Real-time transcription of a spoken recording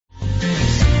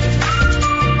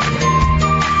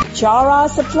Bichara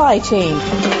Supply Chain,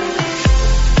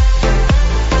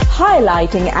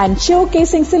 highlighting and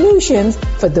showcasing solutions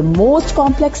for the most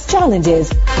complex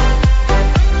challenges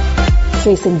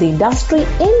facing the industry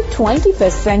in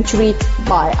 21st century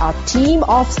by our team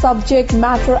of subject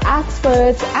matter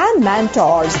experts and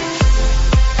mentors.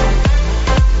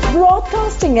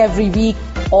 Broadcasting every week,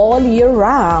 all year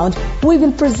round, we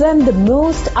will present the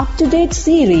most up-to-date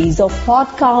series of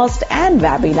podcasts and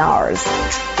webinars.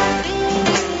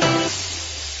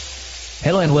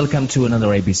 Hello and welcome to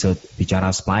another episode of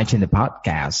Bichara Supply Chain, the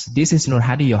podcast. This is Nur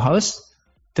Hadi, your host.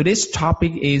 Today's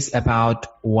topic is about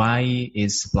why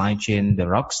is supply chain the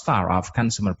rock star of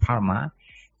consumer pharma,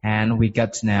 and we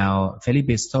got now Felipe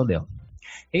Stolio.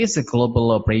 He is a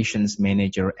global operations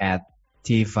manager at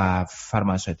Teva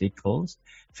Pharmaceuticals.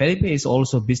 Felipe is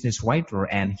also a business writer,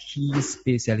 and his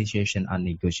specialization on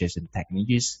negotiation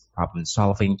techniques, problem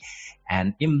solving,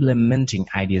 and implementing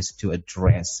ideas to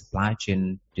address supply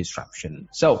chain disruption.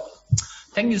 So,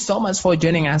 thank you so much for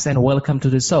joining us, and welcome to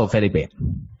the show, Felipe.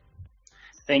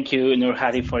 Thank you, Nur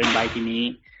Hadi, for inviting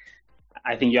me.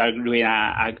 I think you are doing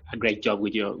a great job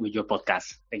with your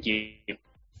podcast. Thank you.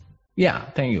 Yeah,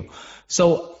 thank you.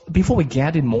 So before we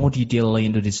get in more detail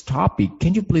into this topic,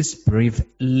 can you please brief a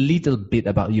little bit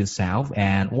about yourself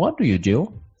and what do you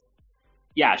do?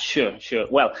 Yeah, sure.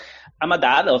 Well, I'm a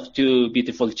dad of two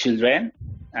beautiful children,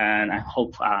 and I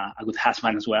hope a good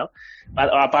husband as well. But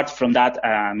apart from that,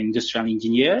 I'm an industrial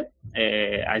engineer.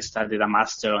 I studied a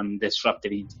master on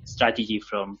disruptive strategy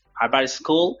from Harvard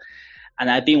School,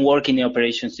 and I've been working in the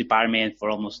operations department for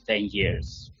almost 10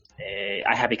 years.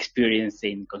 I have experience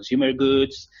in consumer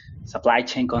goods, supply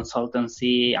chain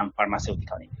consultancy, and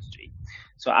pharmaceutical industry.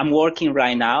 So I'm working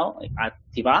right now at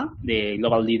Teva, the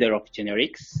global leader of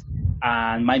generics.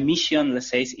 And my mission, let's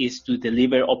say, is to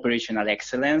deliver operational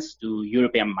excellence to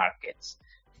European markets,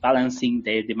 balancing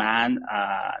their demand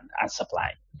and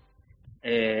supply.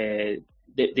 The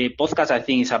podcast, I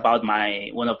think, is about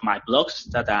one of my blogs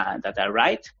that I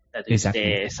write. That is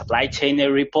exactly. The Supply Chain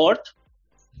Report.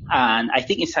 And I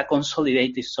think it's a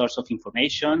consolidated source of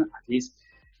information. At least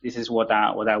this is what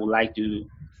I would like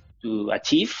to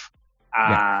achieve.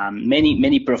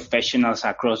 Many professionals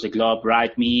across the globe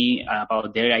write me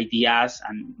about their ideas,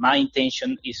 and my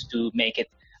intention is to make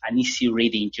it an easy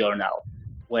reading journal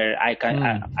where I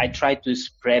try to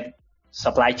spread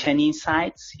supply chain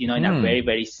insights, in a very,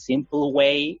 very simple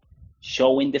way,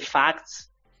 showing the facts,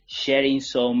 sharing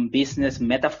some business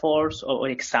metaphors or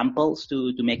examples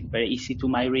to make it very easy to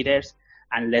my readers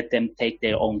and let them take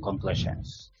their own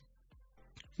conclusions.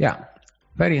 Yeah,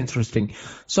 very interesting.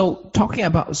 So talking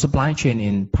about supply chain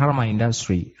in pharma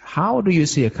industry, how do you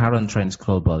see the current trends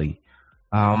globally?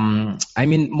 I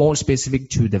mean, more specific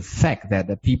to the fact that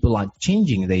the people are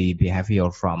changing their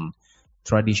behavior from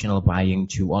traditional buying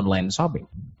to online shopping.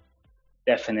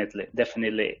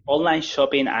 Definitely. Online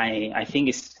shopping, I think,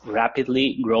 is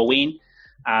rapidly growing,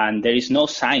 and there is no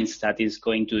signs that it's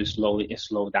going to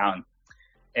slow down.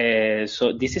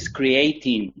 So this is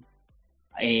creating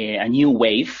a new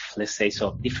wave, let's say,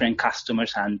 so different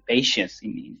customers and patients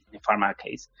in the pharma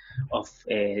case of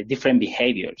different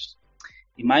behaviors.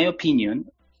 In my opinion,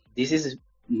 this is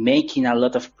making a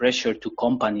lot of pressure to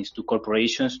companies, to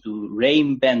corporations to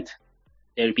reinvent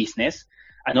their business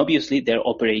and obviously their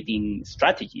operating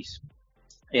strategies.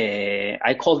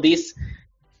 I call this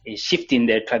shifting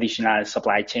their traditional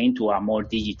supply chain to a more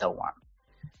digital one.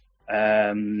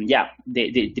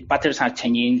 The patterns are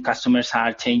changing, customers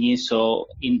are changing. So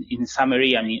in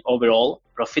summary, I mean, overall,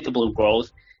 profitable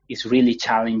growth is really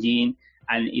challenging,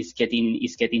 and it's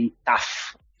getting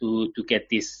tough to get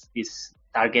these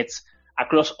targets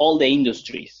across all the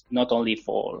industries, not only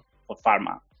for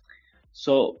pharma.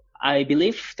 So I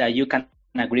believe that you can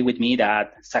agree with me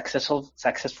that successful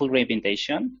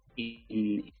reinventation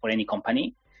for any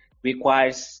company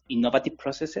requires innovative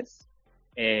processes.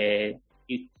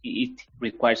 It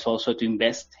requires also to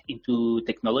invest into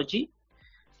technology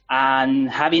and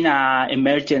having an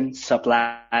emergent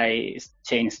supply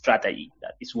chain strategy.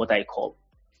 That is what I call.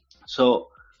 So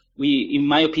in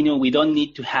my opinion, we don't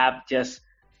need to have just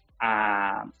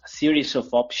a series of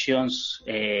options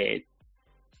to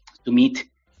meet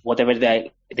whatever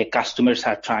the customers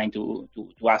are trying to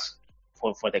ask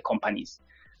for the companies.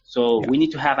 So we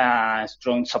need to have a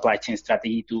strong supply chain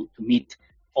strategy to meet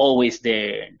always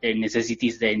their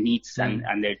necessities, their needs,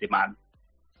 and their demand.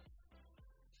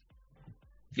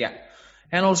 Yeah.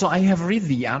 And also, I have read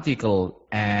the article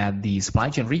at the Supply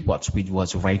Chain Reports, which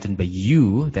was written by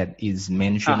you, that is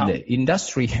mentioned the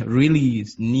industry really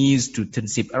needs to turn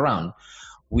ship around,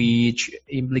 which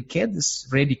implicates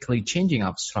radically changing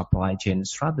of supply chain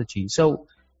strategy. So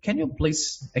can you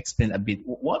please explain a bit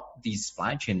what the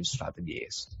supply chain strategy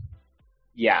is?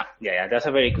 Yeah. That's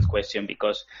a very good question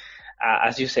because,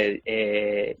 as you said,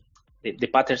 the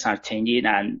patterns are changing,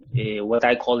 and what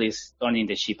I call is turning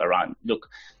the ship around. Look,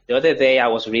 the other day I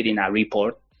was reading a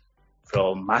report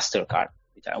from MasterCard,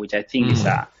 which I think is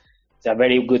a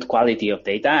very good quality of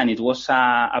data, and it was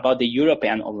about the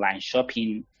European online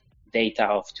shopping data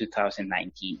of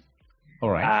 2019. All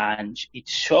right. And it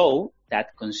showed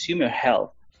that consumer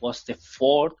health was the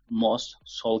fourth most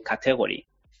sold category,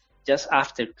 just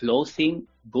after clothing,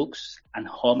 books, and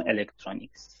home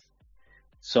electronics.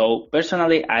 So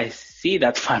personally, I see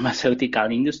that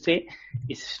pharmaceutical industry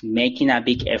is making a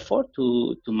big effort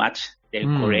to match their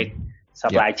correct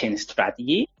supply chain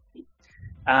strategy.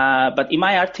 But in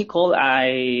my article,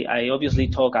 I obviously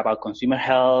talk about consumer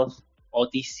health,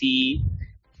 OTC,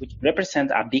 which represent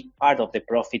a big part of the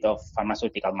profit of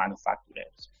pharmaceutical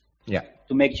manufacturers. Yeah.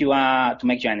 To make you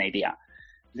an idea,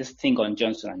 let's think on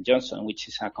Johnson & Johnson, which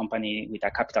is a company with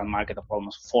a capital market of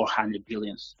almost 400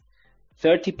 billion.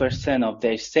 30% of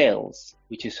their sales,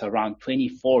 which is around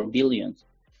 24 billion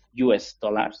US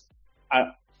dollars,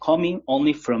 are coming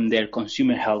only from their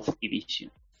consumer health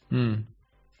division.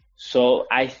 So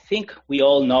I think we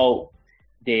all know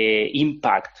the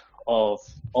impact of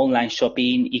online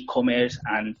shopping, e-commerce,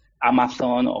 and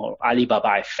Amazon or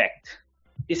Alibaba effect.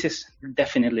 This is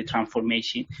definitely transforming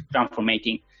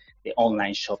the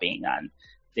online shopping, and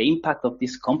the impact of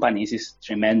these companies is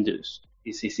tremendous.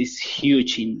 This is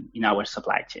huge in our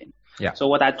supply chain. Yeah. So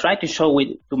what I try to show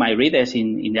to my readers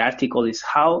in the article is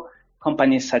how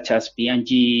companies such as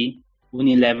P&G,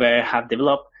 Unilever have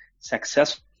developed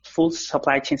successful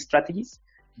supply chain strategies.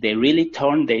 They really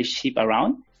turn their ship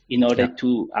around in order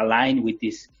to align with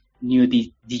these new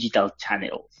digital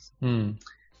channels.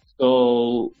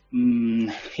 So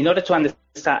in order to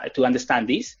understand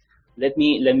this, let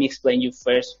me explain you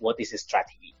first what is a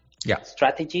strategy. Yeah.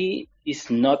 Strategy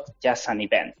is not just an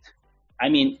event. I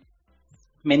mean,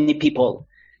 many people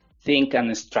think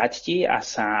of strategy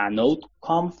as an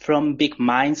outcome from big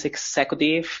minds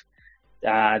executive.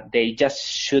 They just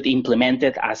should implement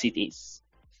it as it is.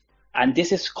 And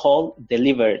this is called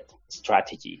delivered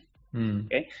strategy.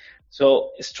 Okay?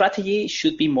 So strategy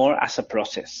should be more as a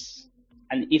process.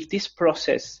 And if this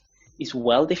process is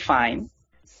well defined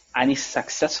and is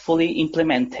successfully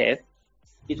implemented,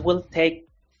 it will take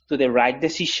to the right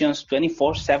decisions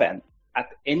 24/7 at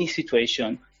any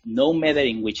situation, no matter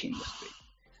in which industry.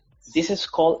 This is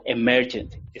called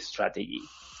emergent strategy.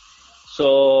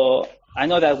 So I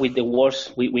know that with the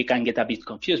words we can get a bit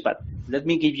confused, but let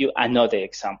me give you another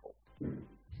example.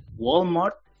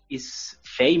 Walmart is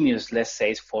famous, let's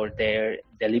say, for their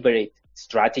deliberate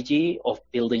strategy of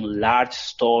building large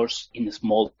stores in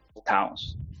small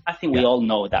towns. I think we all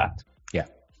know that. Yeah.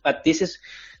 But this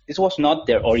was not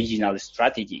their original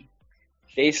strategy.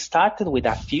 They started with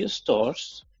a few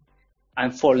stores,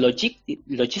 and for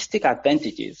logistic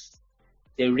advantages,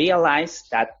 they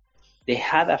realized that they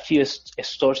had a few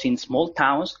stores in small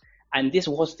towns, and this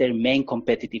was their main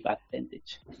competitive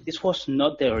advantage. This was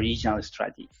not their original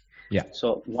strategy. Yeah.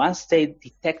 So once they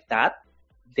detect that,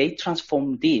 they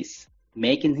transform this,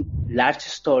 making large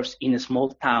stores in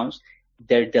small towns,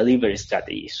 their delivery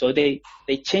strategy. So they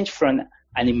change from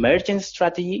an emergent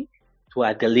strategy to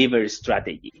a delivery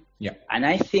strategy. Yeah. And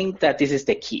I think that this is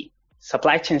the key.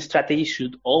 Supply chain strategy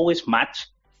should always match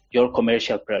your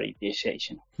commercial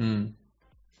prioritization.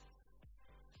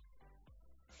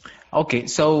 Okay,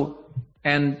 so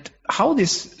and how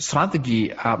this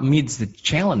strategy meets the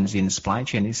challenge in supply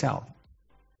chain itself?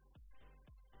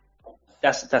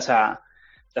 That's a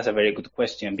very good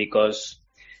question, because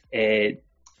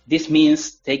this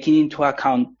means taking into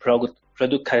account product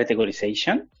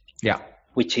categorization,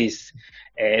 which is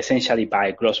essentially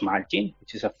by gross margin,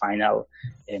 which is a final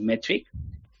metric,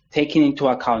 taking into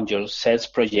account your sales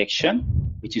projection,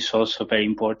 which is also a very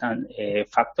important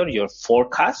factor, your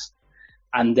forecast,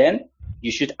 and then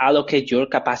you should allocate your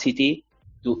capacity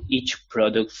to each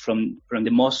product from the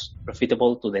most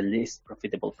profitable to the least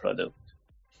profitable product.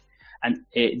 And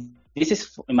this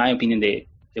is, in my opinion, the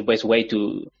best way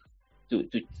to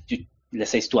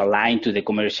let's say, to align to the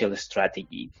commercial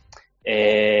strategy.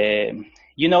 When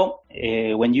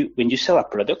you sell a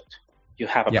product, you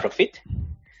have a profit,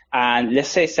 and let's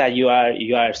say that you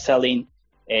are selling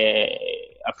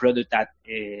a product that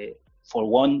for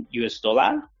 $1,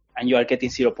 and you are getting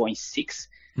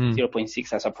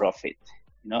 0.6 as a profit.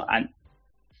 And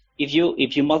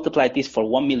if you multiply this for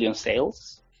 1 million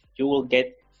sales, you will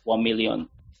get 1 million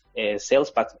sales,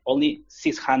 but only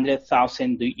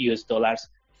 $600,000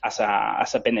 as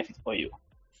a benefit for you.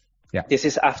 Yeah. This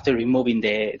is after removing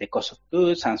the cost of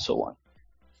goods and so on.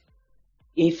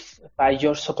 If by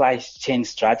your supply chain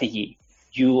strategy,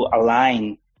 you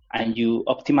align and you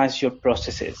optimize your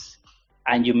processes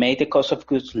and you make the cost of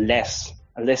goods less,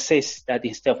 let's say that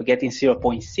instead of getting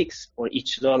 0.6 for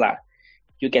each dollar,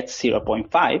 you get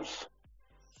 0.5.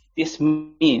 This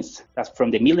means that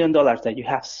from the $1 million that you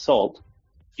have sold,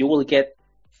 you will get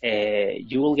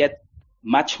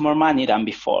much more money than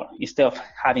before. Instead of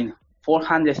having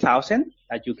 400,000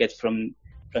 that you get from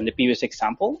the previous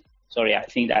example. Sorry, I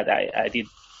think that I did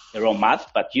the wrong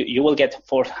math, but you will get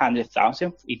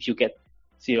 400,000 if you get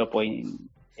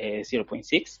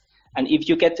 0.6. And if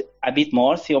you get a bit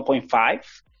more,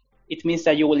 0.5, it means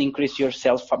that you will increase your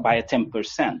sales by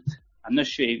 10%. I'm not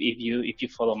sure if you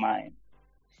follow my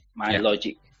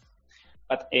logic.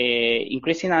 But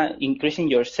increasing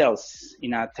your sales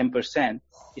in a 10%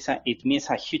 it means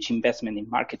a huge investment in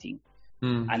marketing.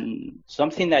 And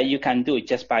something that you can do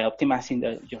just by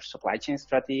optimizing your supply chain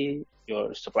strategy,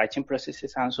 your supply chain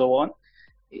processes, and so on,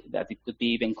 that it could be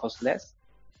even cost less.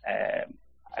 I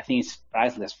think it's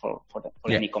priceless for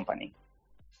any company.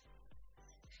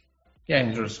 Yeah,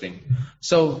 interesting.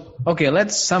 So, okay,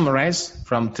 let's summarize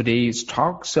from today's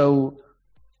talk. So,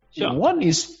 sure. What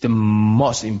is the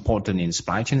most important in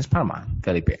supply chain Parma,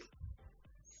 Felipe?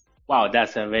 Wow,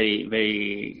 that's a very,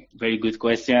 very, very good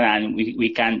question, and we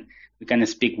can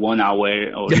speak 1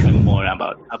 hour or even more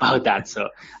about that. So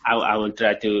I will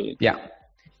try to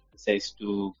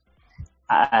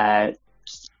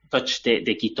touch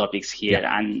the key topics here.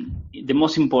 Yeah. And the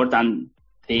most important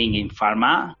thing in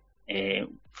pharma,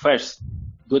 first,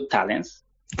 good talents.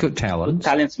 Good talents. Good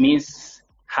talents means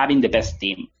having the best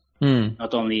team,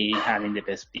 not only having the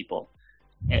best people.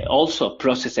 Also,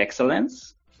 process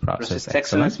excellence. Process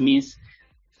excellence means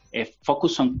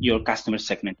focus on your customer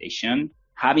segmentation,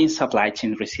 having supply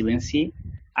chain resiliency,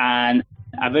 and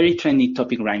a very trendy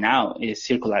topic right now is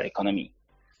circular economy.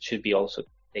 Should be also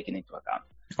taken into account.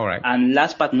 All right. And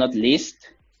last but not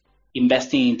least,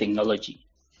 investing in technology.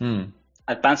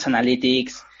 Advanced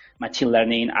analytics, machine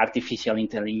learning, artificial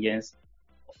intelligence,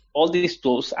 all these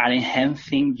tools are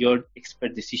enhancing your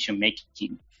expert decision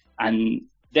making and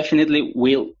definitely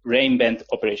will reinvent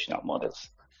operational models.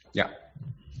 Yeah.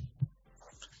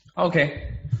 Okay.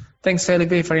 Thanks,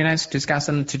 Felipe. Very nice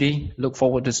discussion today. Look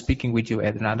forward to speaking with you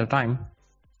at another time.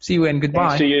 See you and goodbye.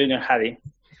 Thanks to you, Harry.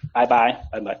 Bye-bye.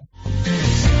 Bye-bye.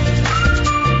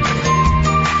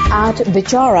 At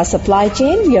Bichara Supply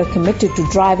Chain, we are committed to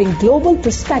driving global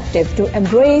perspective to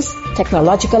embrace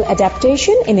technological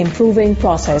adaptation in improving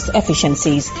process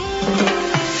efficiencies.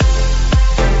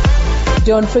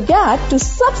 Don't forget to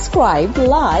subscribe,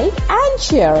 like, and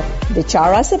share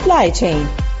Bichara Supply Chain.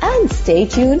 And stay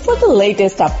tuned for the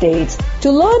latest updates.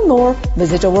 To learn more,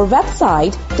 visit our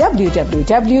website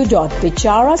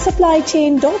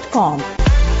www.bicharasupplychain.com.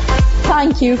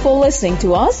 Thank you for listening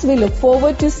to us. We look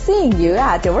forward to seeing you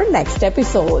at our next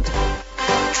episode.